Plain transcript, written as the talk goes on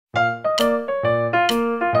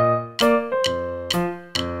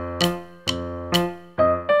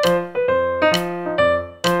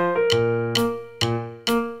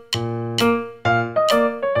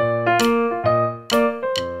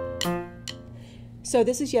So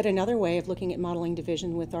this is yet another way of looking at modeling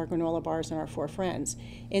division with our granola bars and our 4 friends.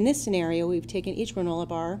 In this scenario, we've taken each granola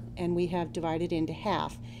bar and we have divided into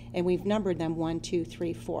half, and we've numbered them 1, 2,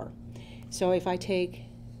 3, 4. So if I take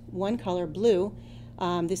one color, blue,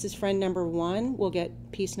 this is friend number 1, we'll get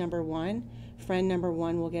piece number 1. Friend number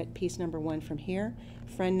 1 will get piece number 1 from here.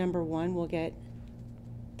 Friend number 1 will get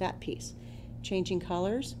that piece. Changing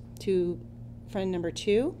colors to friend number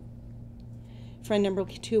 2. Friend number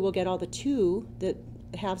 2 will get all the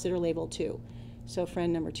halves that are labeled 2. So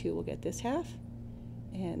friend number 2 will get this half,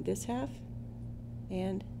 and this half,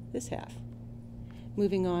 and this half.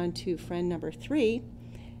 Moving on to friend number 3.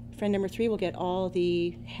 Friend number 3 will get all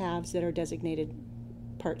the halves that are designated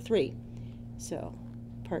part 3. So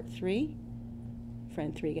part 3,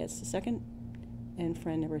 friend 3 gets the second, and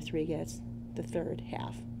friend number 3 gets the third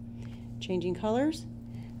half. Changing colors.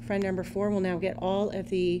 Friend number 4 will now get all of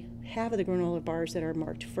the half of the granola bars that are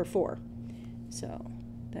marked for 4. So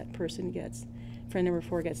that person gets, friend number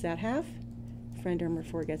 4 gets that half, friend number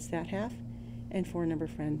 4 gets that half, and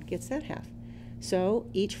friend gets that half. So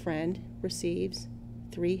each friend receives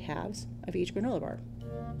 3 halves of each granola bar.